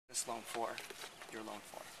This loan for? Your loan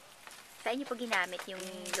for? Saan niyo po ginamit yung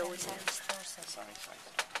loan? Sorry.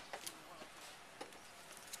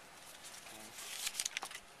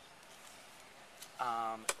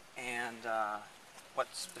 What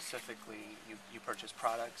specifically, you purchase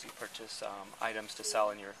products, you purchase items to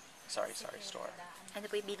sell in your store? Ano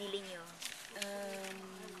po yung binili niyo?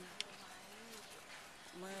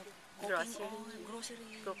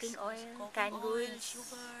 Groceries, Cooking oil, canned goods.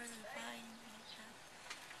 sugar, refined.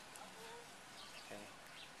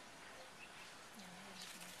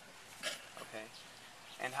 Okay.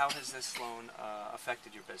 And how has this loan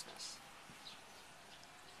affected your business?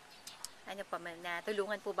 Ano po,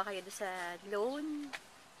 natulungan po ba kayo doon sa loan?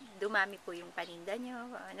 Dumami po yung paninda nyo?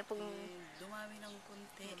 Ano pong... Dumami ng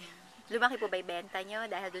konti. Lumaki po ba yung benta nyo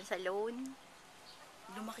dahil doon sa loan?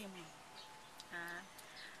 Lumaki mo.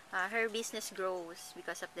 Her business grows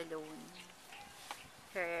because of the loan.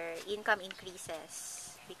 Her income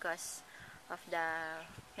increases because of the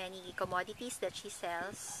many commodities that she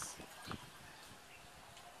sells.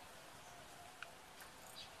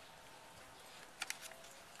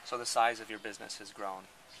 So the size of your business has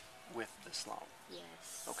grown with this loan?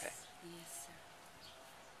 Yes. Okay. Yes, sir.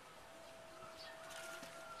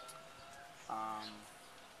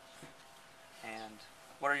 And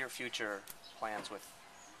what are your future plans with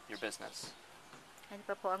your business? Ano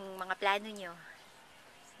pa po ang mga plano nyo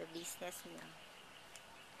sa business nyo?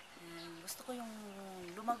 Gusto ko yung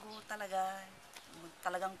lumago talaga,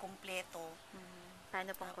 talagang kumpleto.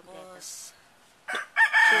 Paano pong kompleto? Tapos,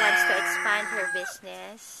 She wants to expand her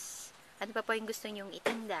business. Ano pa po yung gusto nyong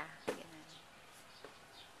itinda? Ganun.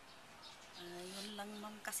 yun lang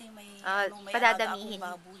ma'am, kasi may padadamihin. alaga akong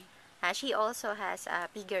baboy. She also has a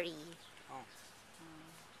piggery. Oh.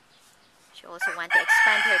 She also wants to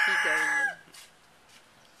expand her piggery.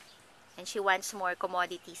 And she wants more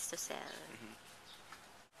commodities to sell.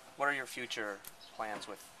 What are your future plans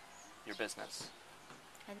with your business?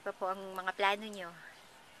 Ano pa po ang mga plano nyo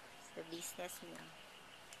sa business nyo?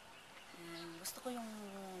 Gusto ko yung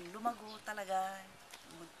lumago talaga,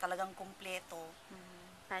 talagang kumpleto.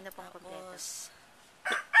 Paano pong kompleto? Tapos,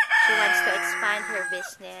 She wants to expand her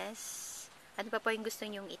business. Ano pa po yung gusto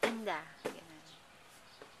nyong itinda? Ganun.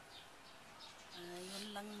 yun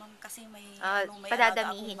lang ma'am, kasi may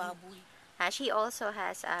padadamihin. alaga akong baboy. She also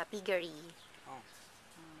has a piggery. Oh.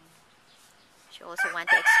 She also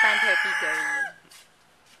wants to expand her piggery.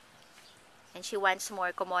 And she wants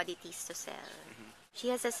more commodities to sell. She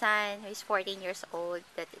has a son who is 14 years old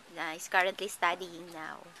that is currently studying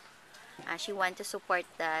now. She wants to support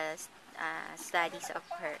the studies of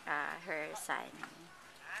her son.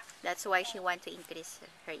 That's why she wants to increase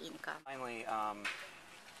her income. Finally,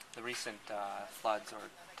 the recent floods or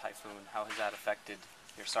typhoon, how has that affected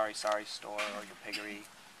your sari-sari store or your piggery?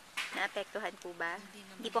 Naapektuhan po ba?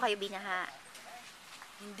 Hindi po kayo binaha.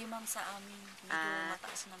 Hindi ma'am sa amin. Medyo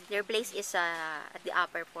mataas ng Their place is at the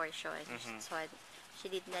upper portion. So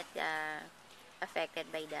she did not affected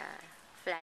by the